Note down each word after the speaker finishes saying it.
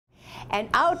An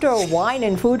outdoor wine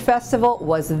and food festival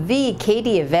was the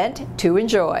Katy event to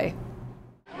enjoy.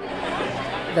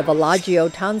 The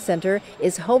Villagio Town Center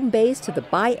is home base to the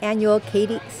biannual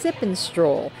Katy Sip and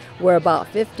Stroll, where about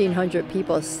 1,500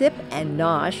 people sip and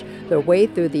nosh their way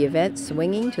through the event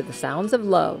swinging to the sounds of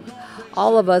love.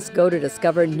 All of us go to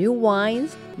discover new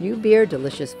wines, new beer,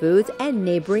 delicious foods, and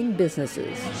neighboring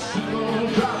businesses.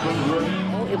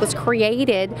 It was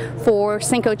created for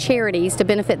Cinco Charities to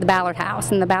benefit the Ballard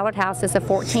House, and the Ballard House is a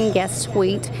 14-guest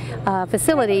suite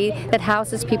facility that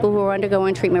houses people who are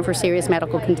undergoing treatment for serious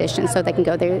medical conditions, so they can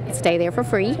go there, stay there for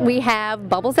free. We have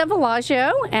Bubbles at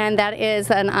Villagio, and that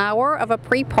is an hour of a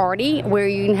pre-party where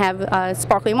you can have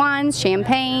sparkling wines,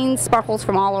 champagne, sparkles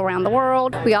from all around the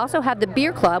world. We also have the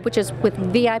beer club, which is with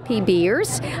VIP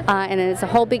beers, and it's a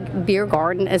whole big beer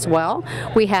garden as well.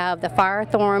 We have the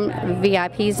Firethorn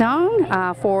VIP zone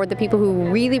for the people who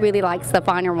really likes the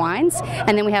finer wines,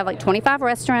 and then we have like 25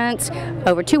 restaurants,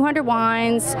 over 200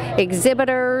 wines,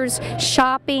 exhibitors,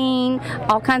 shopping,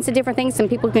 all kinds of different things, and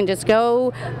people can just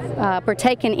go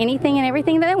partake in anything and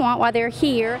everything that they want while they're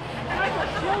here.